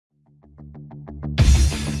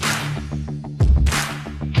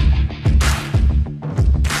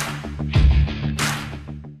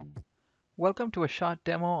Welcome to a short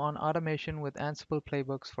demo on automation with Ansible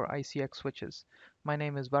Playbooks for ICX switches. My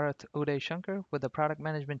name is Bharat Uday Shankar with the product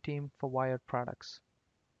management team for Wired Products.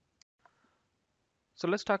 So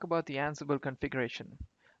let's talk about the Ansible configuration.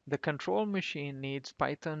 The control machine needs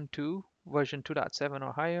Python 2 version 2.7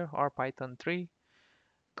 or higher or Python 3.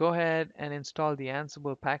 Go ahead and install the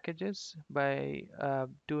Ansible packages by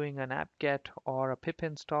doing an apt-get or a pip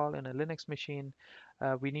install in a Linux machine.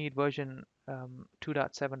 We need version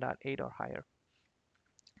 2.7.8 or higher.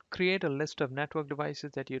 Create a list of network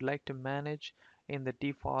devices that you'd like to manage in the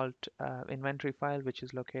default inventory file, which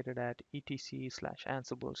is located at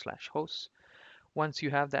etc/ansible/hosts. Once you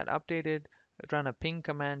have that updated, run a ping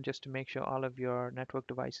command just to make sure all of your network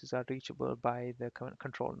devices are reachable by the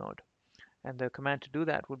control node. And the command to do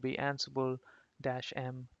that would be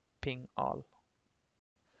ansible-m ping all.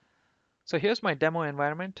 So here's my demo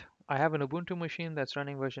environment. I have an Ubuntu machine that's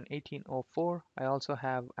running version 18.04. I also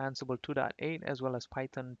have Ansible 2.8 as well as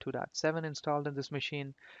Python 2.7 installed in this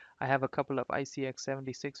machine. I have a couple of ICX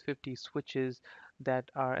 7650 switches that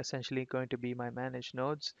are essentially going to be my managed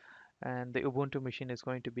nodes, and the Ubuntu machine is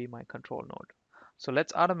going to be my control node. So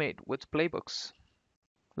let's automate with playbooks.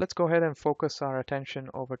 Let's go ahead and focus our attention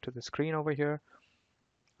over to the screen over here.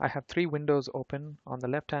 I have three windows open. On the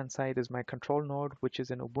left-hand side is my control node, which is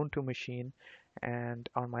an Ubuntu machine. And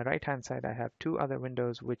on my right-hand side, I have two other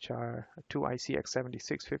windows, which are two ICX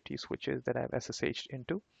 7650 switches that I've SSH'd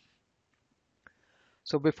into.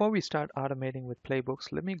 So before we start automating with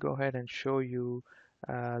playbooks, let me go ahead and show you,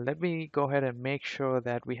 let me go ahead and make sure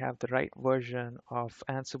that we have the right version of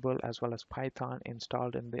Ansible as well as Python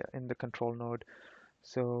installed in the control node.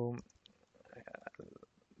 So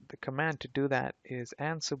the command to do that is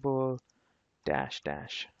ansible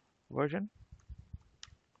 --version.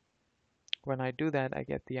 When I do that, I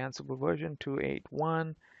get the Ansible version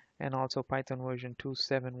 2.8.1 and also Python version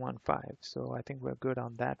 2.7.1.5. So I think we're good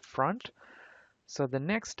on that front. So the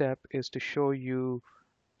next step is to show you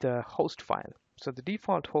the host file. So the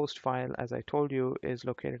default host file, as I told you, is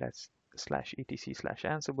located at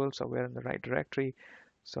 /etc/ansible. So we're in the right directory.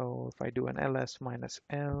 So if I do an ls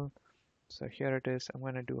 -l, so here it is. I'm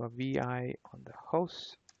going to do a vi on the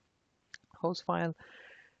host file,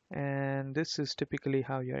 and this is typically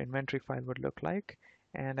how your inventory file would look like.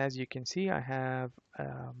 And as you can see, I have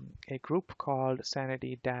a group called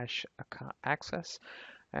sanity-access,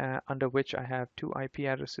 under which I have two IP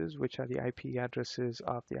addresses, which are the IP addresses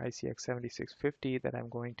of the ICX 7650 that I'm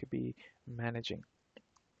going to be managing.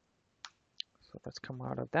 So let's come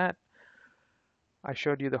out of that. I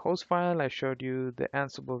showed you the host file, I showed you the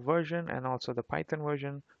Ansible version and also the Python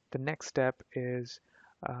version. The next step is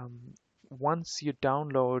once you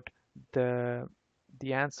download the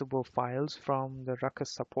Ansible files from the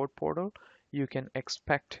Ruckus support portal, you can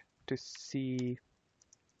expect to see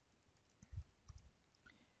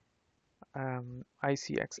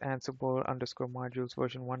ICX Ansible _modules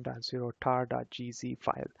version 1.0 tar.gz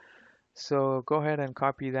file. So go ahead and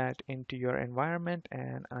copy that into your environment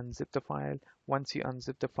and unzip the file. Once you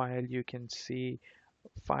unzip the file, you can see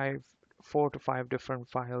 4 to 5 different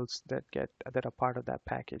files that are part of that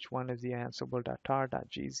package. One is the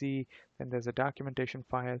ansible.tar.gz, then there's a documentation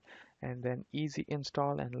file, and then easy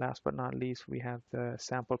install, and last but not least, we have the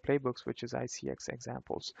sample playbooks, which is ICX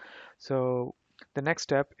examples. So the next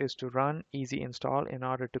step is to run easy install in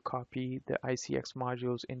order to copy the ICX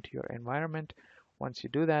modules into your environment. Once you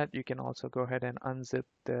do that, you can also go ahead and unzip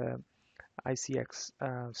the ICX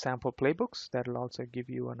sample playbooks. That will also give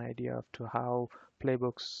you an idea of to how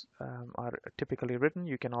playbooks are typically written.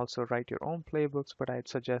 You can also write your own playbooks, but I'd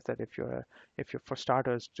suggest that if you're for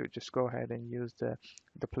starters, to just go ahead and use the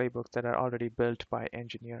playbooks that are already built by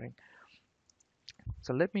engineering.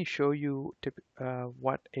 So let me show you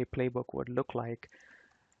what a playbook would look like.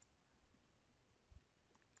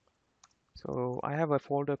 So I have a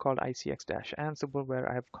folder called ICX-Ansible where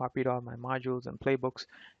I've copied all my modules and playbooks,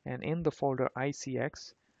 and in the folder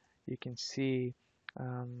ICX you can see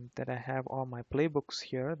that I have all my playbooks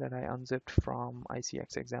here that I unzipped from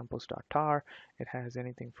icxexamples.tar. It has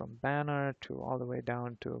anything from banner to all the way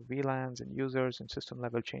down to VLANs and users and system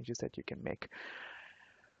level changes that you can make.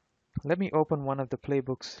 Let me open one of the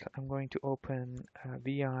playbooks. I'm going to open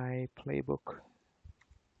VI playbook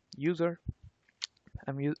user.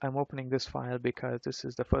 I'm opening this file because this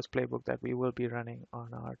is the first playbook that we will be running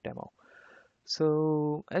on our demo.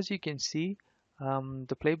 So as you can see,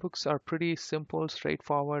 the playbooks are pretty simple,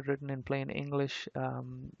 straightforward, written in plain English.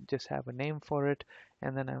 Just have a name for it,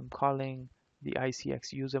 and then I'm calling the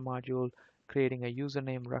ICX user module, creating a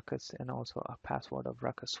username Ruckus and also a password of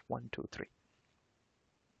Ruckus123.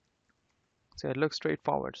 So it looks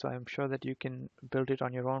straightforward. So I'm sure that you can build it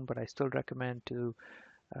on your own, but I still recommend to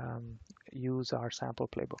use our sample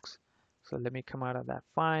playbooks. So let me come out of that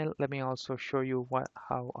file. Let me also show you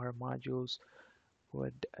how our modules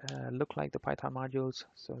would look like, the Python modules.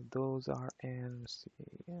 So those are in,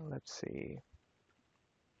 let's see,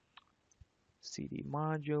 cd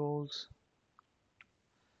modules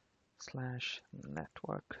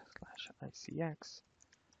 /network /ICX.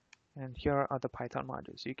 And here are the Python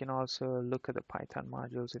modules. You can also look at the Python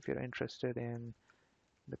modules if you're interested in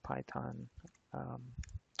the Python,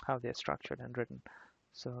 how they're structured and written.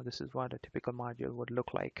 So this is what a typical module would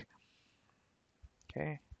look like.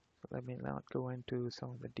 Okay, so let me not go into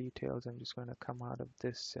some of the details. I'm just going to come out of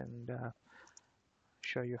this and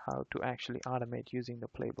show you how to actually automate using the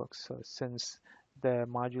playbooks. So since the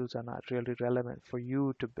modules are not really relevant for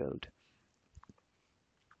you to build.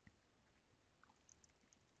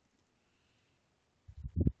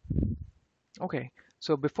 Okay,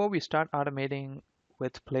 so before we start automating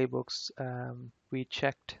with playbooks, we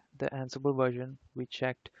checked the Ansible version, we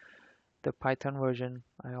checked the Python version.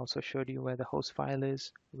 I also showed you where the host file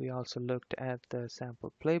is. We also looked at the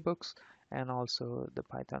sample playbooks and also the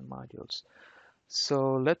Python modules.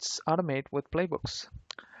 So let's automate with playbooks.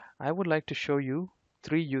 I would like to show you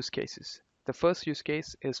 3 use cases. The first use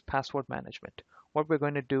case is password management. What we're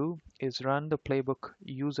going to do is run the playbook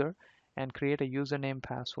user and create a username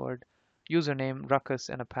Ruckus,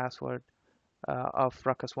 and a password of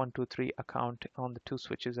Ruckus123 account on the 2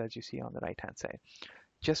 switches as you see on the right hand side.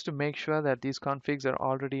 Just to make sure that these configs are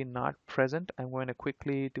already not present, I'm going to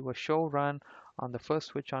quickly do a show run on the first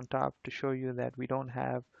switch on top to show you that we don't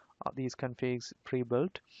have these configs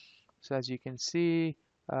pre-built. So as you can see,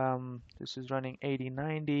 this is running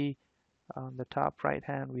 8090. On the top right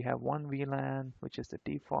hand, we have one VLAN, which is the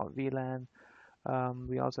default VLAN.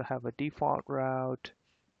 We also have a default route.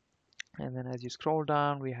 And then as you scroll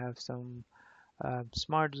down, we have some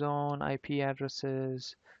smart zone IP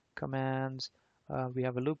addresses, commands. We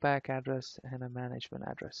have a loopback address and a management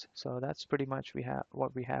address. So that's pretty much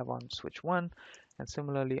what we have on switch 1. And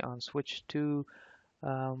similarly on switch 2,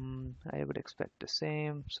 I would expect the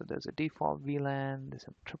same. So there's a default VLAN, there's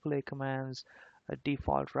some AAA commands, a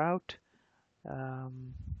default route.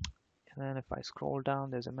 And then if I scroll down,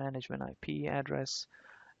 there's a management IP address.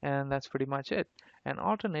 And that's pretty much it. And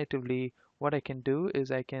alternatively, what I can do is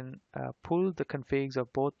I can pull the configs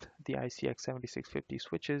of both the ICX 7650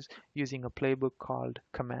 switches using a playbook called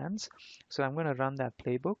commands. So I'm going to run that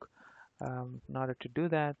playbook. In order to do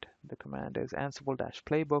that, the command is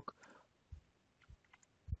Ansible-playbook.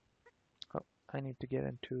 Oh, I need to get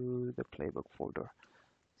into the playbook folder.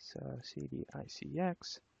 So cd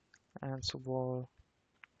ICX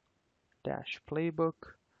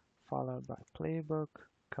Ansible-playbook followed by playbook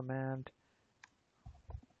command.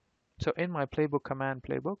 So in my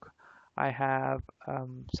playbook, I have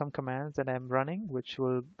some commands that I'm running, which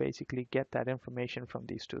will basically get that information from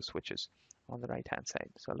these 2 switches on the right hand side.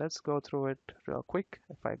 So let's go through it real quick.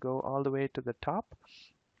 If I go all the way to the top,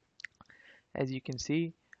 as you can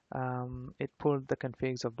see, it pulled the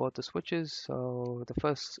configs of both the switches. So the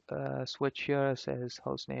first switch here says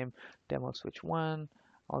hostname demo switch 1.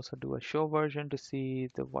 Also do a show version to see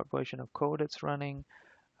what version of code it's running.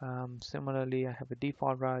 Similarly, I have a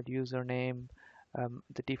default route username,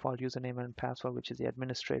 the default username and password, which is the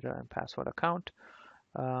administrator and password account.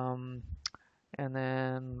 And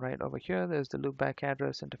then right over here, there's the loopback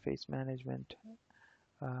address, interface management,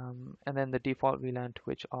 and then the default VLAN to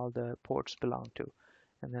which all the ports belong to.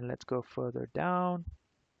 And then let's go further down.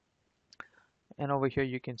 And over here,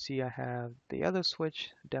 you can see I have the other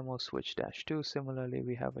switch, demo switch -2. Similarly,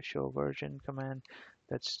 we have a show version command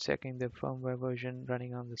that's checking the firmware version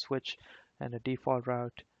running on the switch, and a default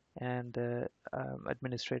route, and the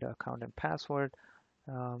administrator account and password.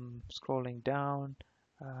 Scrolling down,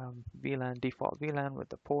 VLAN, default VLAN with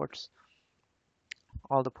the ports,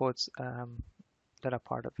 all the ports that are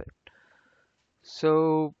part of it.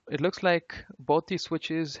 So it looks like both these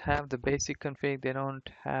switches have the basic config. They don't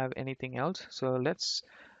have anything else. So let's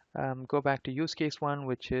go back to use case 1,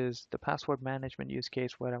 which is the password management use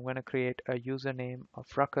case, where I'm going to create a username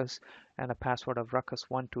of Ruckus and a password of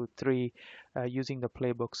Ruckus123 using the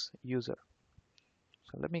playbooks user.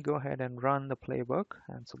 So let me go ahead and run the playbook,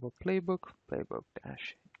 Ansible playbook,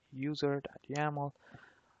 playbook-user.yaml.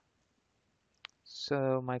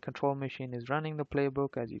 So my control machine is running the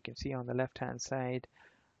playbook, as you can see on the left hand side.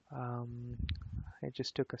 It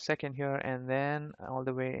just took a second here, and then all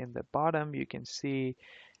the way in the bottom you can see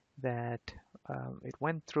that it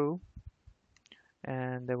went through,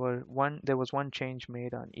 and there was one change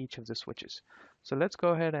made on each of the switches. So let's go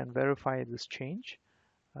ahead and verify this change.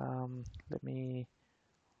 Let me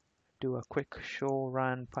do a quick show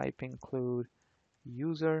run pipe include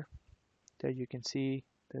user. There you can see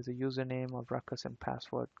there's a username of Ruckus and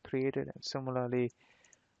password created, and similarly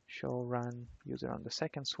show run user on the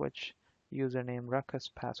second switch, username Ruckus,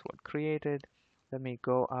 password created. Let me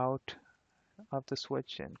go out of the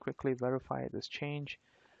switch and quickly verify this change.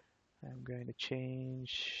 I'm going to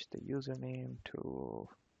change the username to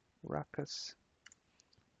Ruckus,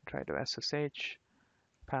 try to SSH,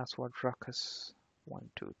 password Ruckus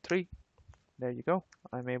 123. There you go.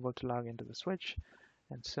 I'm able to log into the switch.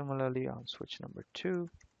 And similarly on switch number 2,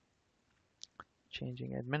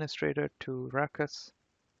 changing administrator to Ruckus.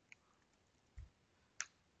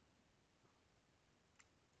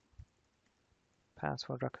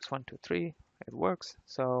 Password Ruckus123. It works.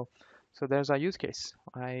 So there's our use case.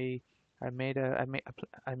 I made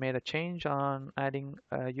a change on adding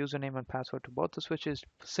a username and password to both the switches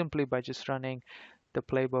simply by just running the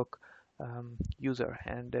playbook user,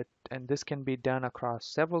 and this can be done across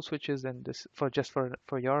several switches. And this just for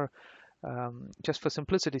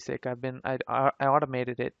simplicity's sake, I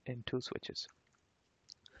automated it in 2 switches.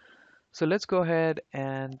 So let's go ahead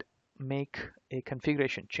and make a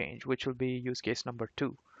configuration change, which will be use case number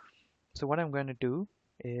 2. So what I'm going to do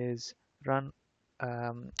is run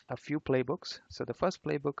a few playbooks. So the first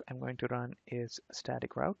playbook I'm going to run is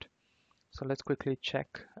static route. So let's quickly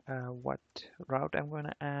check what route I'm going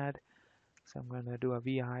to add. So I'm going to do a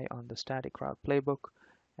VI on the static route playbook.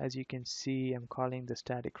 As you can see, I'm calling the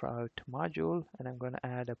static route module, and I'm going to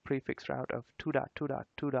add a prefix route of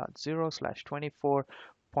 2.2.2.0/24,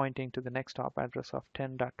 pointing to the next hop address of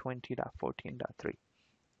 10.20.14.3.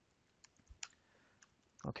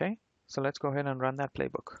 Okay, so let's go ahead and run that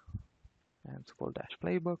playbook.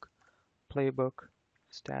 Ansible-playbook, playbook,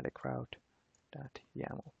 static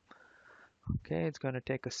route.yaml. Okay, it's going to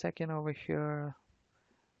take a second over here.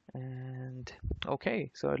 And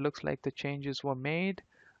okay, so it looks like the changes were made.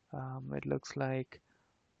 It looks like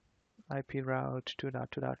IP route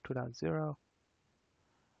 2.2.2.0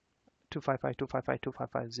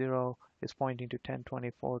 255.255.255.0 is pointing to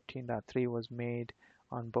 10.20.14.3 was made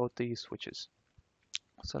on both these switches.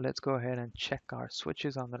 So let's go ahead and check our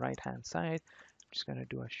switches on the right hand side. I'm just going to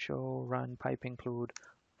do a show run pipe include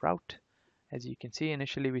route. As you can see,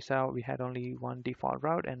 initially we saw we had only one default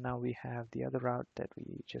route, and now we have the other route that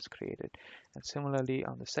we just created. And similarly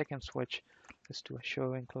on the second switch, let's do a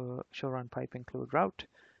show run pipe include route.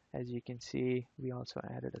 As you can see, we also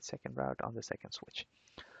added a second route on the second switch.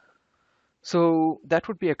 So that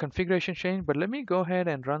would be a configuration change, but let me go ahead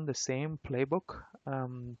and run the same playbook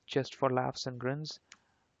just for laughs and grins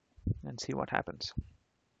and see what happens.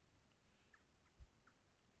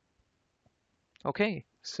 Okay,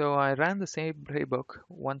 so I ran the same playbook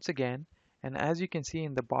once again, and as you can see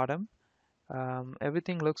in the bottom,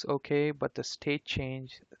 everything looks okay, but the state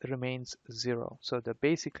change remains 0. So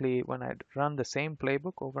basically when I run the same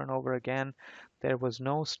playbook over and over again, there was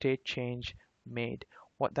no state change made.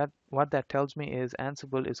 What that tells me is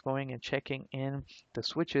Ansible is going and checking in the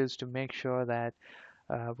switches to make sure that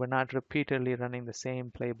we're not repeatedly running the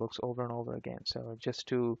same playbooks over and over again. So just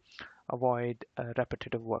to avoid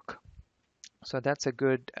repetitive work. So that's a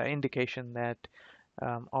good indication that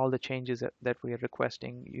all the changes that we are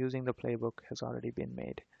requesting using the playbook has already been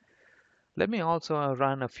made. Let me also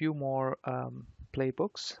run a few more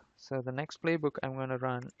playbooks. So the next playbook I'm going to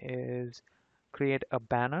run is create a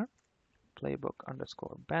banner,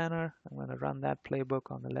 playbook_banner. I'm going to run that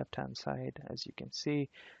playbook on the left hand side. As you can see,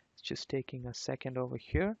 it's just taking a second over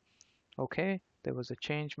here. Okay, there was a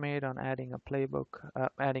change made on adding a playbook,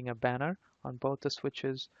 adding a banner on both the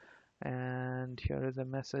switches. And here is a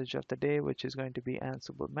message of the day, which is going to be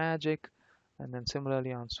Ansible Magic. And then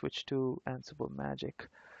similarly on switch 2, Ansible Magic.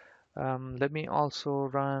 Let me also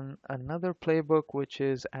run another playbook, which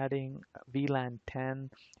is adding VLAN 10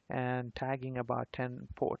 and tagging about 10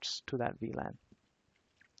 ports to that VLAN.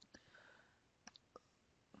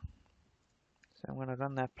 So I'm going to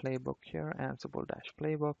run that playbook here,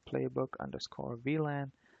 Ansible-playbook,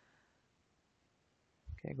 playbook_VLAN.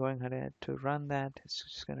 Okay, going ahead to run that. It's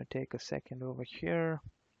just going to take a second over here.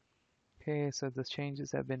 Okay, so the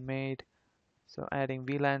changes have been made. So adding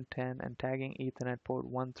VLAN 10 and tagging Ethernet port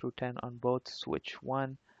 1 through 10 on both switch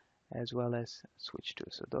 1 as well as switch 2.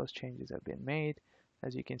 So those changes have been made.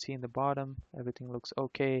 As you can see in the bottom, everything looks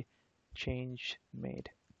okay. Change made.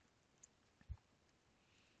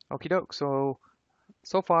 Okie doke. So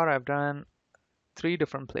far I've done 3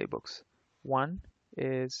 different playbooks. One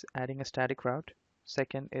is adding a static route.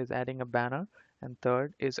 Second is adding a banner. And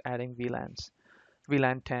third is adding VLANs.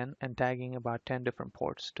 VLAN 10 and tagging about 10 different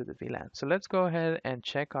ports to the VLAN. So let's go ahead and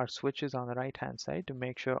check our switches on the right hand side to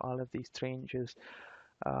make sure all of these changes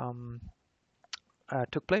um,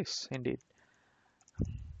 took place indeed.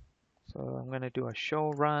 So I'm going to do a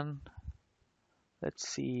show run. Let's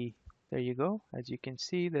see. There you go. As you can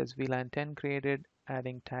see, there's VLAN 10 created,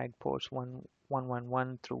 adding tag ports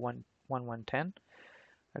 111 through 1110.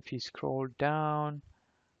 If you scroll down,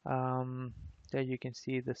 there you can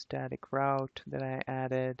see the static route that I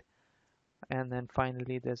added. And then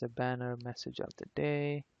finally, there's a banner message of the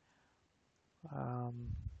day.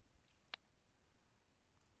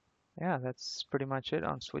 Yeah, that's pretty much it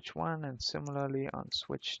on switch 1, and similarly on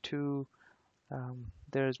switch 2.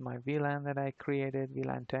 There's my VLAN that I created,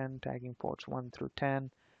 VLAN 10, tagging ports 1 through 10,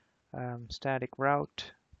 static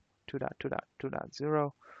route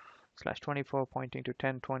 2.2.2.0 /24 pointing to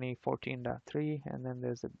 10.20 14.3, and then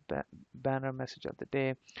there's the banner message of the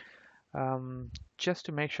day. Just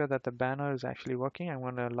to make sure that the banner is actually working, I'm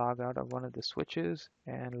going to log out of one of the switches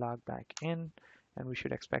and log back in, and we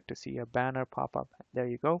should expect to see a banner pop up. There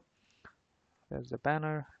you go. There's the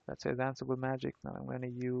banner that says Ansible Magic. Now I'm going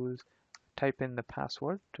to type in the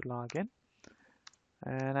password to log in,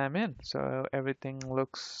 and I'm in. So everything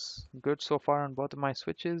looks good so far on both of my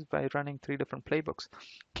switches by running 3 different playbooks.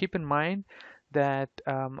 Keep in mind that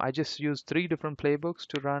I just used 3 different playbooks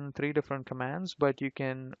to run 3 different commands, but you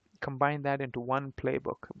can combine that into one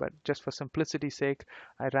playbook. But just for simplicity's sake,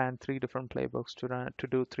 I ran 3 different playbooks to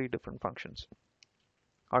do 3 different functions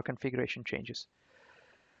or configuration changes.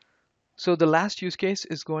 So the last use case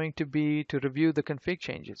is going to be to review the config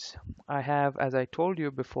changes. I have, as I told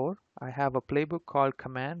you before, I have a playbook called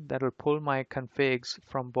command that will pull my configs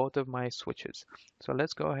from both of my switches. So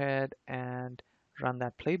let's go ahead and run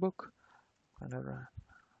that playbook,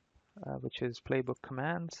 which is playbook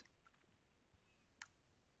commands.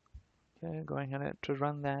 Okay, going ahead to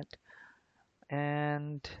run that.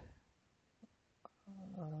 And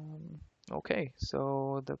okay,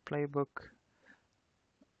 so the playbook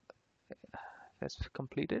has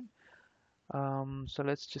completed. So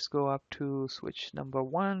let's just go up to switch number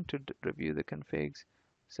 1 to review the configs.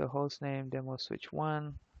 So hostname demo switch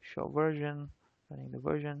 1, show version, running the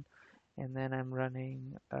version, and then I'm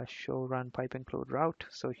running a show run pipe include route.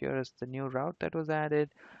 So here is the new route that was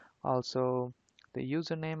added. Also the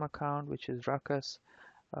username account, which is Ruckus,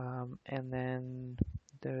 and then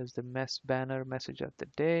there's the banner message of the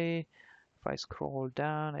day. If I scroll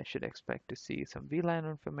down, I should expect to see some VLAN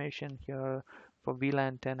information here. For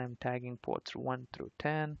VLAN 10, I'm tagging ports 1 through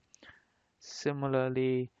 10.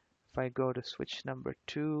 Similarly, if I go to switch number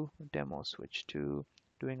 2, demo switch 2,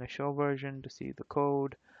 doing a show version to see the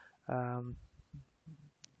code,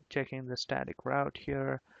 checking the static route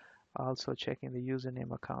here, also checking the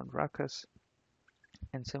username account Ruckus.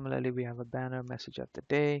 And similarly, we have a banner message of the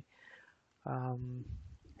day.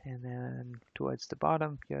 And then towards the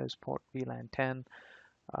bottom, here's port VLAN 10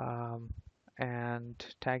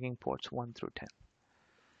 and tagging ports 1 through 10.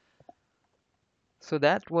 So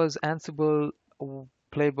that was Ansible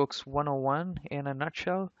Playbooks 101 in a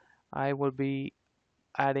nutshell. I will be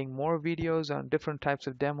adding more videos on different types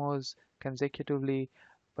of demos consecutively,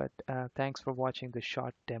 but thanks for watching this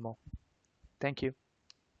short demo. Thank you.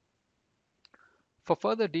 For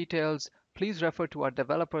further details, please refer to our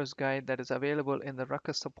developer's guide that is available in the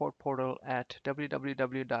Ruckus support portal at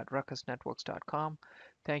www.ruckusnetworks.com.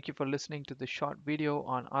 Thank you for listening to this short video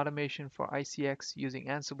on automation for ICX using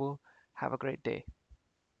Ansible. Have a great day.